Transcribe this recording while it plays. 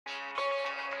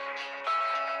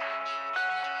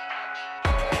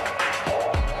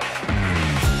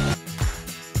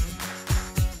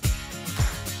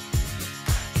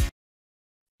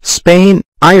Spain,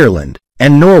 Ireland,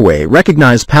 and Norway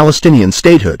recognize Palestinian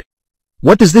statehood.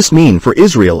 What does this mean for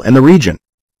Israel and the region?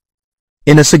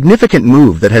 In a significant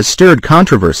move that has stirred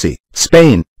controversy,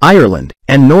 Spain, Ireland,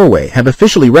 and Norway have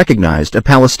officially recognized a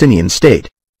Palestinian state.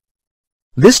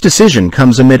 This decision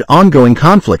comes amid ongoing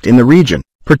conflict in the region,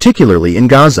 particularly in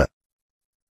Gaza.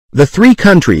 The three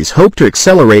countries hope to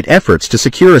accelerate efforts to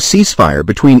secure a ceasefire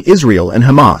between Israel and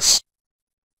Hamas.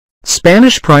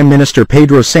 Spanish Prime Minister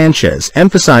Pedro Sánchez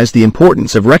emphasized the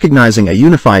importance of recognizing a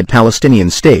unified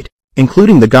Palestinian state,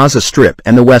 including the Gaza Strip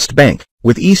and the West Bank,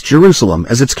 with East Jerusalem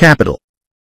as its capital.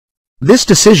 This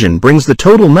decision brings the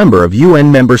total number of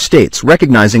UN member states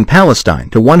recognizing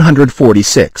Palestine to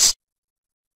 146.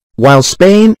 While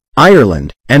Spain,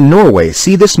 Ireland, and Norway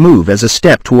see this move as a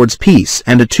step towards peace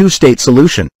and a two-state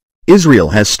solution, Israel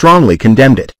has strongly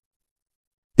condemned it.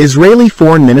 Israeli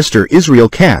Foreign Minister Israel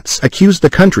Katz accused the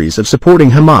countries of supporting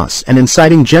Hamas and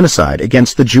inciting genocide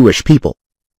against the Jewish people.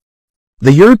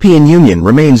 The European Union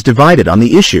remains divided on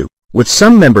the issue, with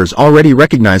some members already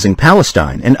recognizing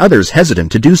Palestine and others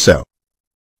hesitant to do so.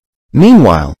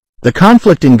 Meanwhile, the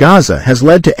conflict in Gaza has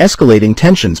led to escalating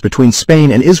tensions between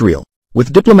Spain and Israel,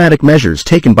 with diplomatic measures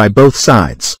taken by both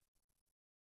sides.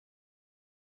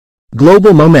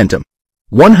 Global momentum.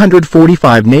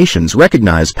 145 nations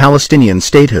recognize Palestinian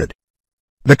statehood.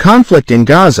 The conflict in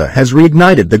Gaza has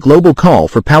reignited the global call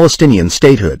for Palestinian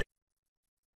statehood.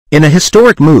 In a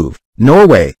historic move,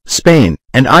 Norway, Spain,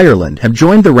 and Ireland have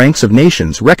joined the ranks of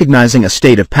nations recognizing a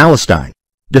state of Palestine,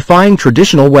 defying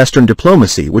traditional Western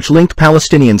diplomacy which linked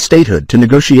Palestinian statehood to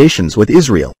negotiations with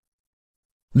Israel.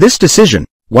 This decision,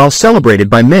 while celebrated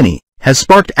by many, has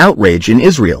sparked outrage in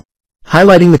Israel,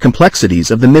 highlighting the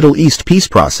complexities of the Middle East peace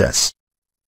process.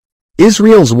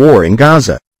 Israel's war in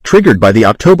Gaza, triggered by the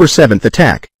October 7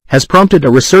 attack, has prompted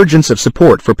a resurgence of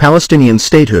support for Palestinian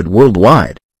statehood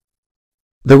worldwide.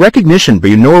 The recognition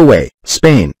by Norway,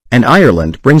 Spain, and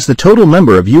Ireland brings the total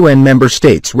number of UN member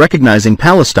states recognizing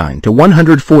Palestine to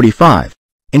 145,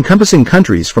 encompassing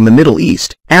countries from the Middle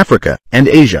East, Africa, and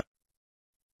Asia.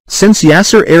 Since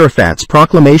Yasser Arafat's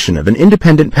proclamation of an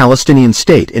independent Palestinian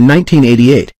state in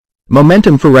 1988,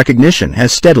 momentum for recognition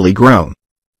has steadily grown.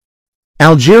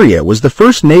 Algeria was the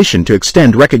first nation to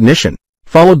extend recognition,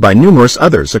 followed by numerous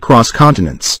others across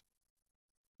continents.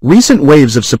 Recent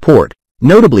waves of support,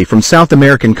 notably from South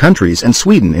American countries and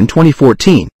Sweden in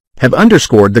 2014, have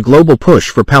underscored the global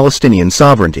push for Palestinian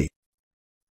sovereignty.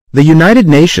 The United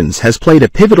Nations has played a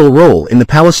pivotal role in the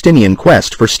Palestinian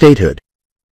quest for statehood.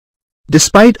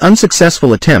 Despite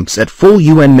unsuccessful attempts at full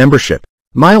UN membership,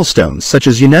 milestones such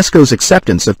as UNESCO's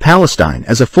acceptance of Palestine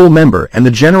as a full member and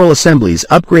the General Assembly's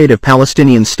upgrade of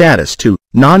Palestinian status to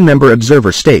non-member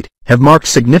observer state have marked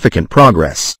significant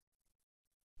progress.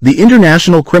 The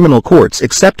International Criminal Court's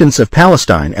acceptance of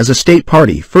Palestine as a state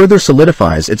party further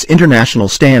solidifies its international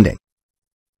standing.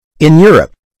 In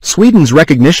Europe, Sweden's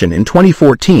recognition in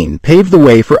 2014 paved the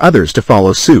way for others to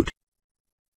follow suit.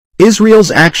 Israel's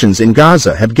actions in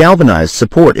Gaza have galvanized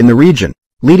support in the region,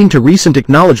 leading to recent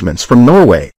acknowledgments from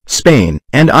Norway, Spain,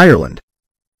 and Ireland.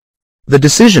 The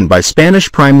decision by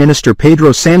Spanish Prime Minister Pedro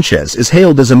Sánchez is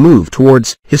hailed as a move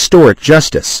towards historic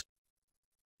justice.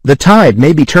 The tide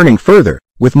may be turning further,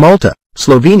 with Malta,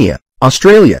 Slovenia,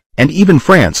 Australia, and even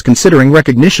France considering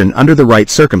recognition under the right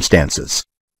circumstances.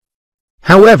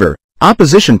 However,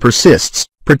 opposition persists,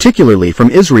 particularly from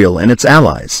Israel and its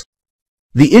allies.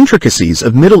 The intricacies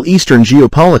of Middle Eastern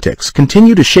geopolitics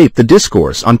continue to shape the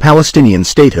discourse on Palestinian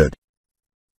statehood.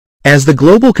 As the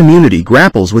global community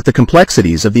grapples with the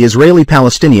complexities of the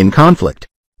Israeli-Palestinian conflict,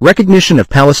 recognition of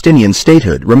Palestinian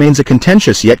statehood remains a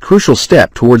contentious yet crucial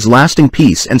step towards lasting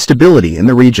peace and stability in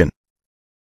the region.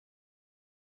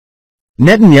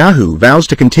 Netanyahu vows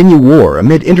to continue war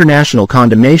amid international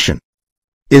condemnation.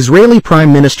 Israeli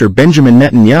Prime Minister Benjamin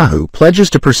Netanyahu pledges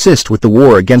to persist with the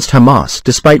war against Hamas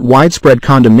despite widespread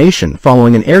condemnation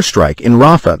following an airstrike in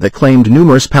Rafah that claimed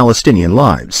numerous Palestinian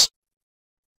lives.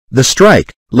 The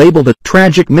strike, labeled a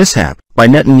tragic mishap by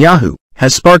Netanyahu,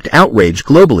 has sparked outrage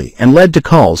globally and led to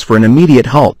calls for an immediate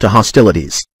halt to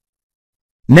hostilities.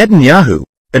 Netanyahu,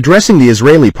 addressing the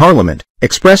Israeli parliament,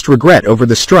 expressed regret over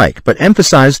the strike but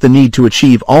emphasized the need to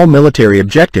achieve all military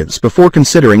objectives before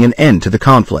considering an end to the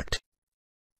conflict.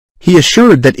 He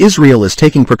assured that Israel is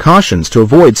taking precautions to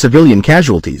avoid civilian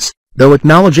casualties, though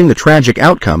acknowledging the tragic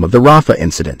outcome of the Rafah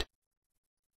incident.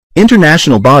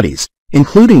 International bodies,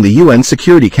 including the UN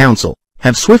Security Council,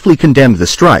 have swiftly condemned the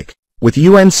strike, with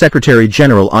UN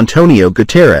Secretary-General Antonio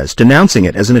Guterres denouncing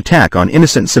it as an attack on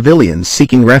innocent civilians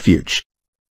seeking refuge.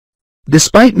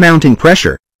 Despite mounting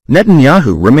pressure,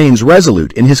 Netanyahu remains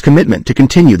resolute in his commitment to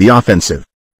continue the offensive.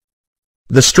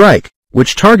 The strike,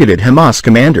 which targeted Hamas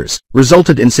commanders,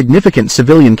 resulted in significant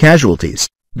civilian casualties,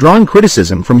 drawing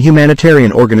criticism from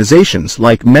humanitarian organizations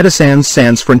like Médecins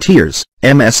Sans Frontières,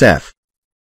 MSF.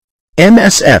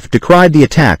 MSF decried the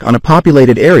attack on a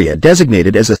populated area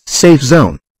designated as a safe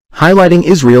zone, highlighting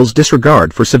Israel's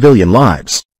disregard for civilian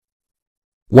lives.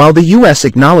 While the U.S.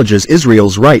 acknowledges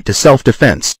Israel's right to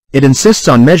self-defense, it insists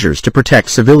on measures to protect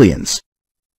civilians.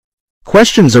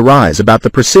 Questions arise about the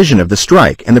precision of the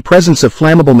strike and the presence of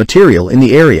flammable material in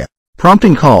the area,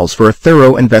 prompting calls for a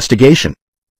thorough investigation.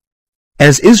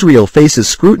 As Israel faces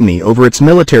scrutiny over its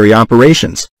military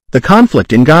operations, the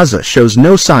conflict in Gaza shows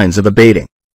no signs of abating.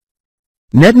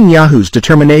 Netanyahu's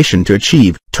determination to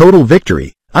achieve total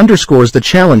victory underscores the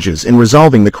challenges in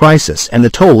resolving the crisis and the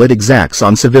toll it exacts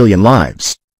on civilian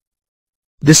lives.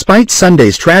 Despite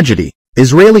Sunday's tragedy,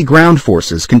 Israeli ground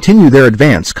forces continue their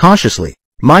advance cautiously,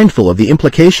 mindful of the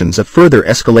implications of further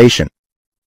escalation.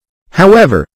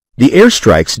 However, the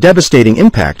airstrike's devastating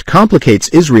impact complicates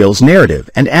Israel's narrative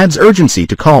and adds urgency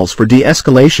to calls for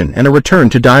de-escalation and a return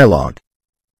to dialogue.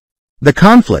 The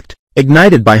conflict,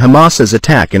 ignited by Hamas's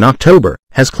attack in October,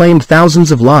 has claimed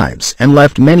thousands of lives and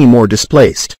left many more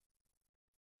displaced.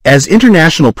 As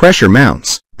international pressure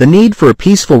mounts, the need for a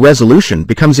peaceful resolution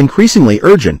becomes increasingly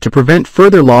urgent to prevent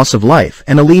further loss of life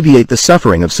and alleviate the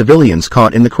suffering of civilians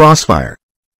caught in the crossfire.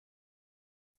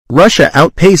 Russia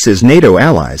outpaces NATO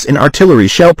allies in artillery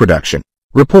shell production.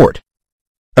 Report.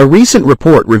 A recent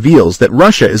report reveals that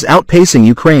Russia is outpacing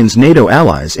Ukraine's NATO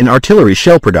allies in artillery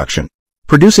shell production,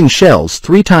 producing shells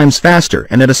 3 times faster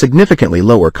and at a significantly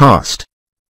lower cost.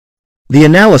 The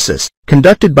analysis,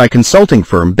 conducted by consulting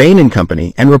firm Bain &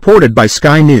 Company and reported by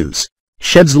Sky News,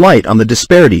 sheds light on the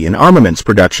disparity in armaments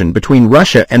production between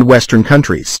Russia and Western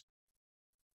countries.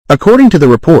 According to the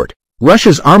report,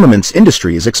 Russia's armaments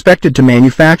industry is expected to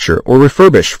manufacture or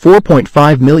refurbish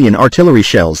 4.5 million artillery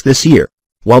shells this year,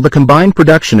 while the combined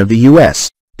production of the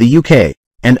US, the UK,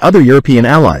 and other European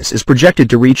allies is projected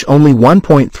to reach only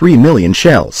 1.3 million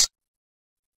shells.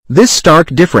 This stark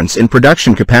difference in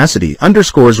production capacity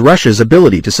underscores Russia's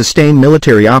ability to sustain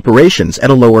military operations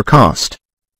at a lower cost.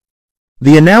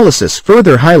 The analysis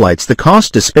further highlights the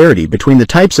cost disparity between the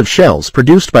types of shells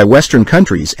produced by Western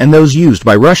countries and those used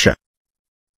by Russia.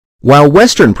 While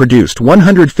Western-produced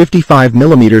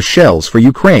 155mm shells for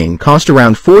Ukraine cost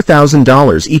around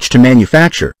 $4,000 each to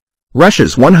manufacture,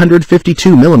 Russia's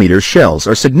 152mm shells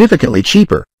are significantly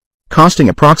cheaper, costing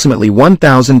approximately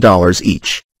 $1,000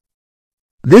 each.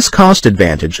 This cost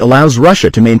advantage allows Russia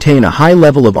to maintain a high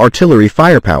level of artillery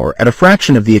firepower at a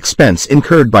fraction of the expense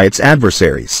incurred by its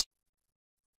adversaries.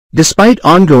 Despite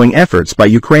ongoing efforts by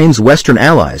Ukraine's Western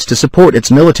allies to support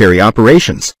its military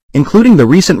operations, including the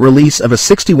recent release of a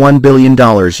 $61 billion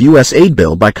U.S. aid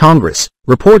bill by Congress,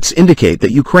 reports indicate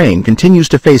that Ukraine continues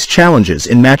to face challenges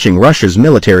in matching Russia's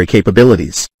military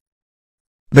capabilities.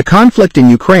 The conflict in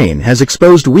Ukraine has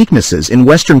exposed weaknesses in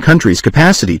Western countries'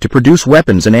 capacity to produce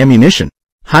weapons and ammunition,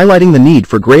 highlighting the need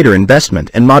for greater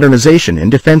investment and modernization in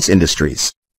defense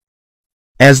industries.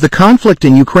 As the conflict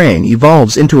in Ukraine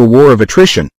evolves into a war of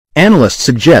attrition, analysts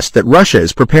suggest that Russia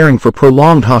is preparing for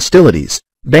prolonged hostilities,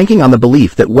 banking on the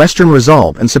belief that Western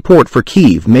resolve and support for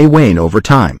Kyiv may wane over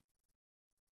time.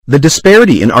 The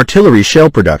disparity in artillery shell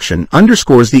production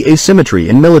underscores the asymmetry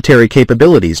in military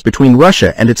capabilities between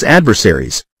Russia and its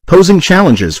adversaries, posing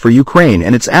challenges for Ukraine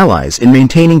and its allies in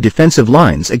maintaining defensive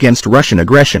lines against Russian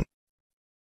aggression.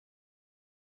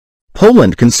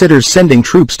 Poland considers sending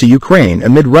troops to Ukraine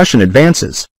amid Russian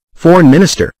advances, Foreign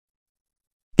Minister.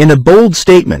 In a bold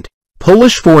statement,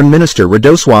 Polish Foreign Minister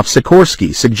Radosław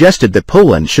Sikorski suggested that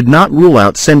Poland should not rule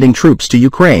out sending troops to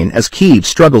Ukraine as Kyiv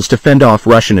struggles to fend off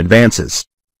Russian advances.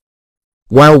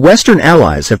 While Western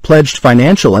allies have pledged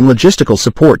financial and logistical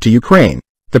support to Ukraine,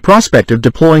 the prospect of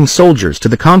deploying soldiers to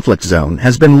the conflict zone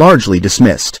has been largely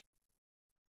dismissed.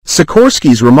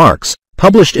 Sikorski's remarks,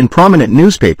 published in prominent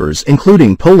newspapers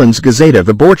including Poland's Gazeta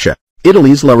Wyborcza,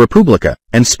 Italy's La Repubblica,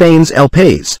 and Spain's El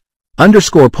País,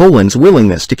 underscore Poland's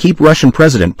willingness to keep Russian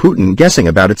President Putin guessing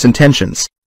about its intentions.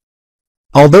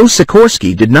 Although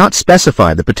Sikorski did not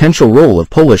specify the potential role of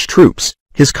Polish troops,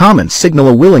 his comments signal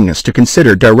a willingness to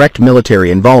consider direct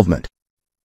military involvement.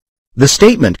 The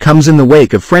statement comes in the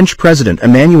wake of French President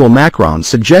Emmanuel Macron's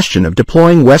suggestion of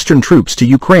deploying Western troops to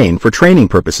Ukraine for training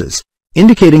purposes,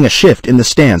 indicating a shift in the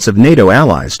stance of NATO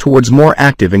allies towards more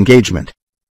active engagement.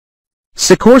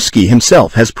 Sikorski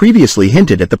himself has previously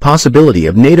hinted at the possibility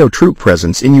of NATO troop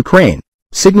presence in Ukraine,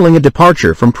 signaling a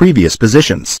departure from previous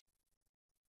positions.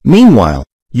 Meanwhile,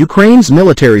 Ukraine's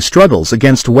military struggles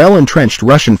against well-entrenched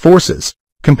Russian forces,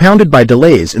 compounded by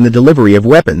delays in the delivery of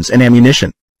weapons and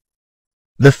ammunition.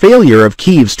 The failure of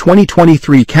Kyiv's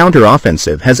 2023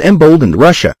 counter-offensive has emboldened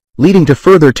Russia, leading to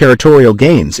further territorial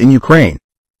gains in Ukraine.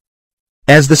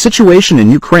 As the situation in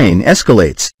Ukraine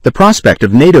escalates, the prospect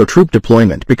of NATO troop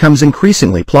deployment becomes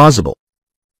increasingly plausible.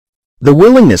 The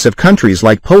willingness of countries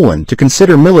like Poland to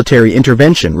consider military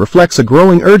intervention reflects a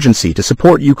growing urgency to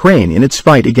support Ukraine in its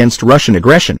fight against Russian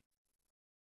aggression.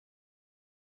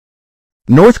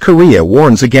 North Korea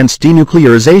warns against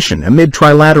denuclearization amid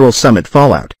trilateral summit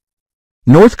fallout.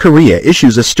 North Korea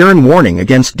issues a stern warning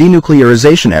against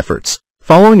denuclearization efforts,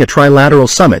 following a trilateral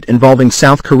summit involving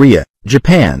South Korea,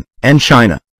 Japan, and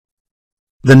China.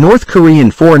 The North Korean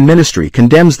Foreign Ministry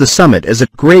condemns the summit as a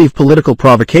grave political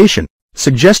provocation,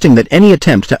 suggesting that any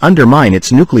attempt to undermine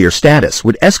its nuclear status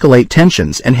would escalate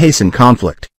tensions and hasten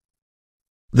conflict.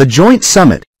 The joint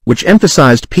summit, which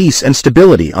emphasized peace and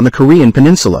stability on the Korean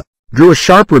peninsula, drew a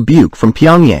sharp rebuke from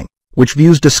Pyongyang, which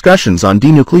views discussions on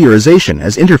denuclearization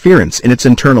as interference in its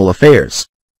internal affairs.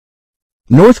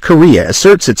 North Korea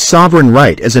asserts its sovereign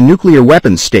right as a nuclear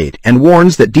weapons state and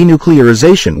warns that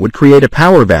denuclearization would create a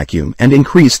power vacuum and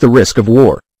increase the risk of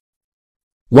war.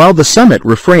 While the summit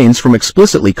refrains from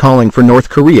explicitly calling for North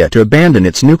Korea to abandon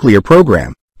its nuclear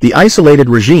program, the isolated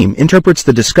regime interprets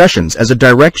the discussions as a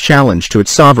direct challenge to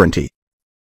its sovereignty.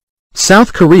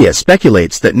 South Korea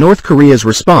speculates that North Korea's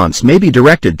response may be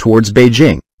directed towards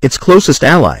Beijing, its closest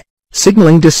ally,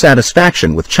 signaling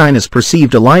dissatisfaction with China's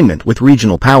perceived alignment with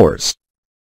regional powers.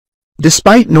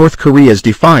 Despite North Korea's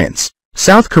defiance,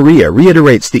 South Korea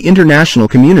reiterates the international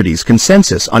community's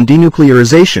consensus on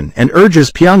denuclearization and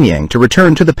urges Pyongyang to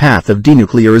return to the path of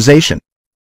denuclearization.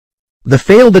 The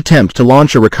failed attempt to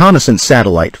launch a reconnaissance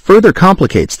satellite further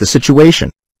complicates the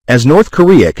situation, as North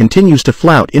Korea continues to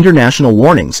flout international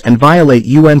warnings and violate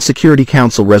UN Security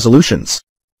Council resolutions.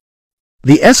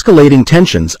 The escalating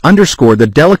tensions underscore the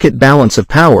delicate balance of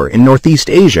power in Northeast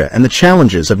Asia and the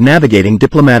challenges of navigating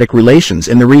diplomatic relations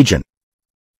in the region.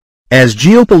 As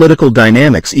geopolitical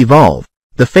dynamics evolve,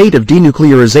 the fate of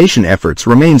denuclearization efforts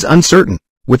remains uncertain,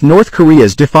 with North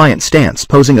Korea's defiant stance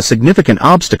posing a significant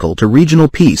obstacle to regional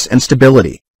peace and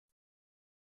stability.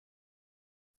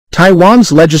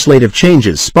 Taiwan's legislative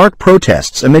changes spark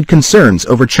protests amid concerns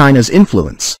over China's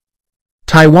influence.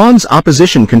 Taiwan's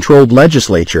opposition-controlled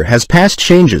legislature has passed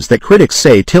changes that critics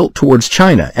say tilt towards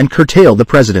China and curtail the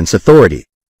president's authority.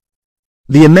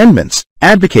 The amendments,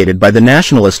 advocated by the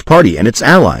Nationalist Party and its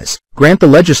allies, grant the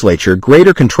legislature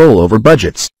greater control over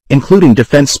budgets, including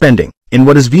defense spending, in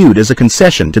what is viewed as a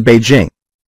concession to Beijing.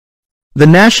 The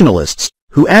Nationalists,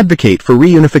 who advocate for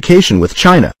reunification with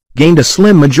China, gained a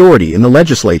slim majority in the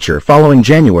legislature following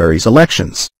January's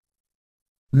elections.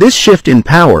 This shift in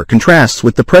power contrasts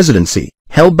with the presidency,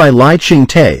 held by Lai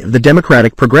Ching-te of the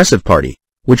Democratic Progressive Party,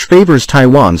 which favors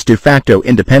Taiwan's de facto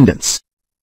independence.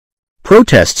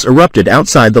 Protests erupted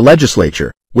outside the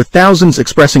legislature, with thousands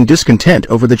expressing discontent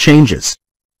over the changes.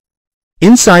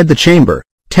 Inside the chamber,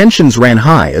 tensions ran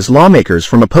high as lawmakers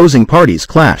from opposing parties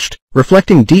clashed,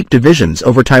 reflecting deep divisions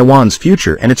over Taiwan's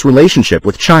future and its relationship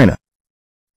with China.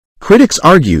 Critics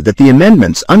argue that the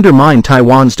amendments undermine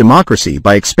Taiwan's democracy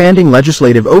by expanding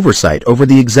legislative oversight over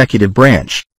the executive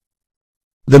branch.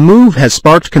 The move has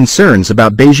sparked concerns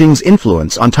about Beijing's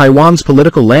influence on Taiwan's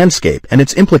political landscape and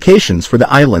its implications for the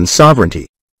island's sovereignty.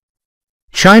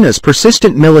 China's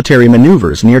persistent military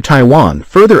maneuvers near Taiwan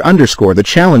further underscore the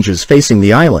challenges facing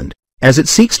the island, as it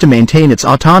seeks to maintain its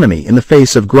autonomy in the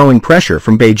face of growing pressure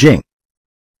from Beijing.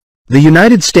 The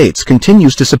United States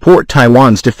continues to support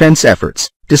Taiwan's defense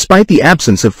efforts, despite the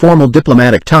absence of formal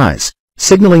diplomatic ties,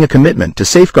 signaling a commitment to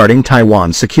safeguarding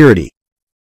Taiwan's security.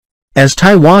 As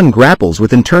Taiwan grapples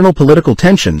with internal political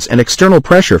tensions and external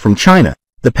pressure from China,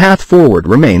 the path forward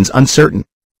remains uncertain.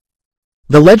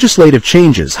 The legislative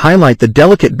changes highlight the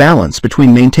delicate balance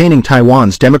between maintaining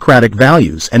Taiwan's democratic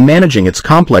values and managing its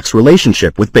complex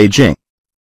relationship with Beijing.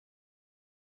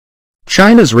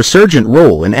 China's resurgent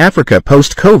role in Africa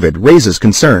post-COVID raises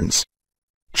concerns.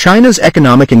 China's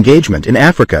economic engagement in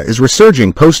Africa is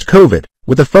resurging post-COVID,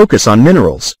 with a focus on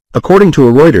minerals, according to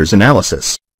a Reuters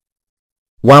analysis.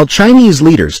 While Chinese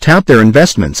leaders tout their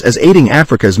investments as aiding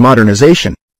Africa's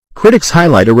modernization, critics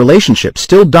highlight a relationship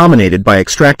still dominated by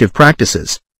extractive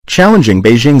practices, challenging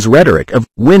Beijing's rhetoric of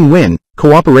win-win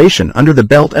cooperation under the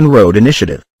Belt and Road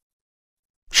Initiative.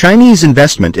 Chinese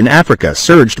investment in Africa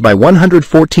surged by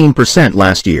 114%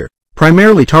 last year,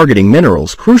 primarily targeting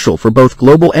minerals crucial for both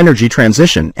global energy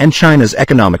transition and China's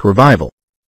economic revival.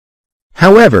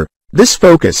 However, this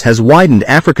focus has widened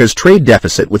Africa's trade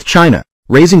deficit with China,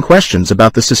 raising questions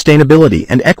about the sustainability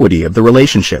and equity of the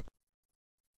relationship.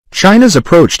 China's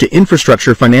approach to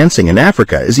infrastructure financing in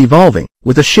Africa is evolving,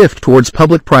 with a shift towards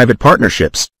public-private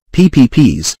partnerships,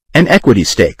 PPPs, and equity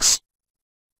stakes.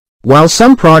 While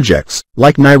some projects,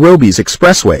 like Nairobi's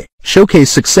expressway, showcase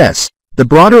success, the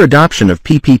broader adoption of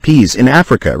PPPs in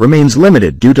Africa remains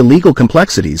limited due to legal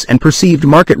complexities and perceived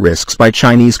market risks by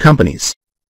Chinese companies.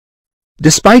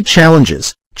 Despite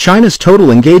challenges, China's total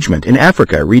engagement in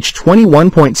Africa reached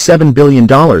 $21.7 billion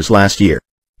last year,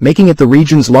 making it the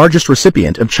region's largest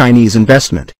recipient of Chinese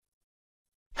investment.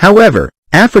 However,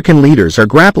 African leaders are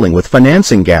grappling with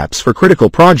financing gaps for critical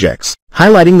projects,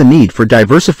 highlighting the need for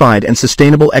diversified and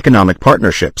sustainable economic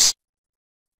partnerships.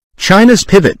 China's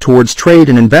pivot towards trade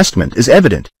and investment is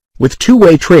evident, with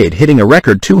two-way trade hitting a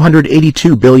record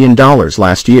 $282 billion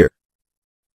last year.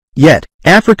 Yet,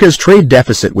 Africa's trade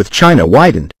deficit with China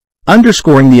widened,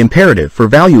 underscoring the imperative for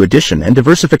value addition and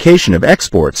diversification of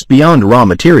exports beyond raw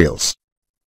materials.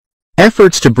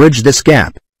 Efforts to bridge this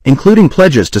gap, including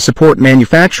pledges to support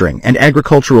manufacturing and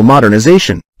agricultural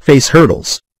modernization, face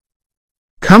hurdles.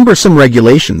 Cumbersome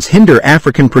regulations hinder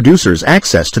African producers'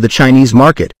 access to the Chinese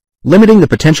market, limiting the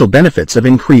potential benefits of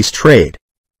increased trade.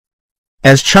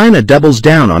 As China doubles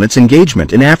down on its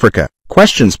engagement in Africa,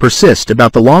 questions persist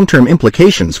about the long-term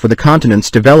implications for the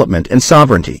continent's development and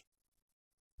sovereignty.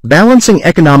 Balancing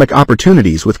economic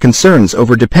opportunities with concerns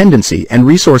over dependency and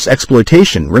resource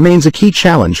exploitation remains a key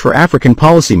challenge for African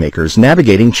policymakers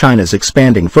navigating China's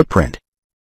expanding footprint.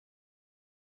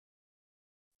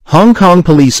 Hong Kong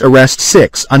police arrest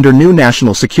 6 under new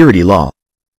national security law.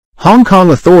 Hong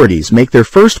Kong authorities make their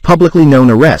first publicly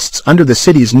known arrests under the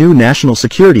city's new national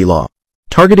security law,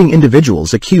 targeting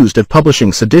individuals accused of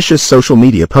publishing seditious social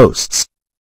media posts.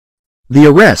 The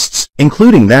arrests,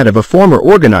 including that of a former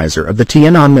organizer of the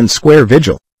Tiananmen Square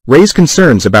Vigil, raise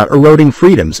concerns about eroding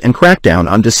freedoms and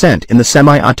crackdown on dissent in the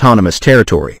semi-autonomous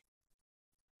territory.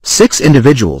 6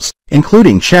 individuals,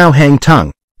 including Chow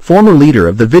Hang-tung, former leader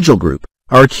of the Vigil group,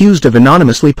 are accused of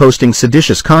anonymously posting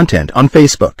seditious content on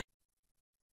Facebook.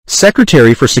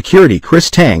 Secretary for Security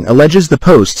Chris Tang alleges the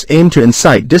posts aim to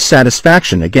incite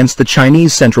dissatisfaction against the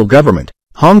Chinese central government,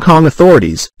 Hong Kong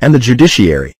authorities, and the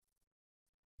judiciary.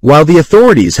 While the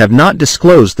authorities have not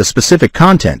disclosed the specific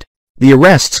content, the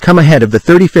arrests come ahead of the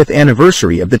 35th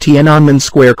anniversary of the Tiananmen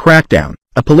Square crackdown,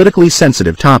 a politically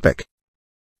sensitive topic.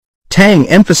 Tang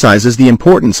emphasizes the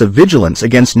importance of vigilance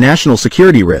against national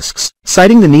security risks,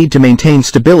 citing the need to maintain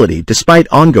stability despite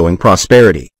ongoing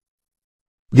prosperity.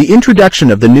 The introduction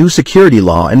of the new security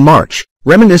law in March,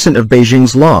 reminiscent of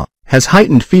Beijing's law, has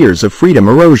heightened fears of freedom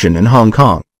erosion in Hong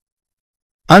Kong.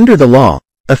 Under the law,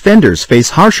 offenders face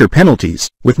harsher penalties,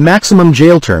 with maximum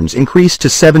jail terms increased to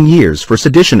 7 years for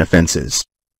sedition offenses.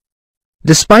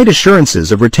 Despite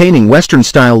assurances of retaining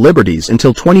Western-style liberties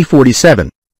until 2047,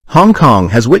 Hong Kong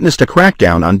has witnessed a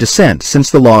crackdown on dissent since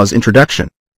the law's introduction.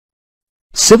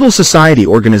 Civil society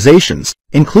organizations,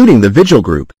 including the Vigil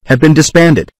Group, have been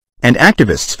disbanded, and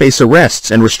activists face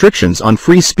arrests and restrictions on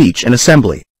free speech and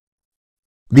assembly.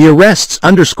 The arrests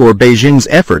underscore Beijing's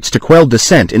efforts to quell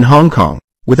dissent in Hong Kong,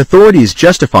 with authorities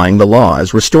justifying the law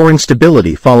as restoring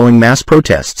stability following mass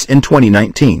protests in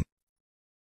 2019.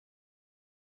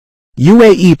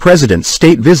 UAE President's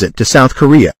state visit to South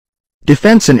Korea.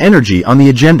 Defense and energy on the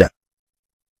agenda.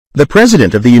 The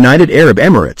President of the United Arab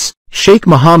Emirates, Sheikh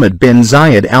Mohammed bin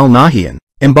Zayed Al Nahyan,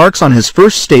 embarks on his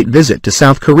first state visit to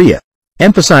South Korea,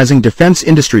 emphasizing defense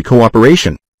industry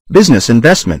cooperation, business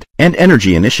investment, and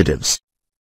energy initiatives.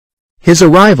 His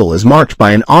arrival is marked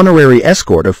by an honorary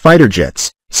escort of fighter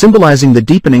jets, symbolizing the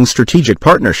deepening strategic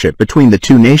partnership between the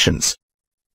two nations.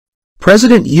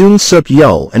 President Yoon Suk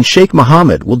Yeol and Sheikh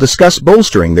Mohammed will discuss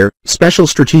bolstering their special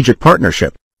strategic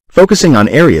partnership, focusing on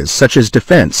areas such as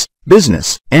defense,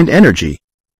 business, and energy.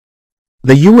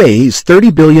 The UAE's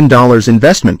 $30 billion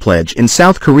investment pledge in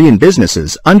South Korean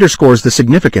businesses underscores the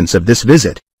significance of this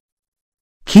visit.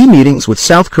 Key meetings with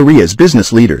South Korea's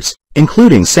business leaders,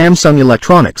 including Samsung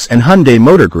Electronics and Hyundai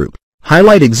Motor Group,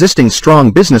 highlight existing strong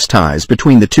business ties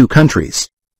between the two countries.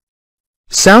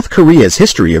 South Korea's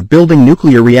history of building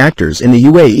nuclear reactors in the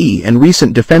UAE and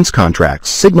recent defense contracts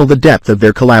signal the depth of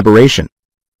their collaboration.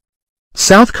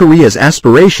 South Korea's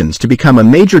aspirations to become a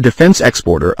major defense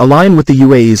exporter align with the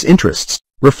UAE's interests,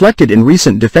 reflected in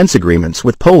recent defense agreements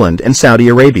with Poland and Saudi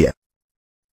Arabia.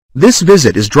 This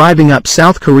visit is driving up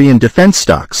South Korean defense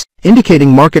stocks,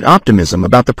 indicating market optimism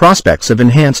about the prospects of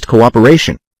enhanced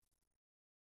cooperation.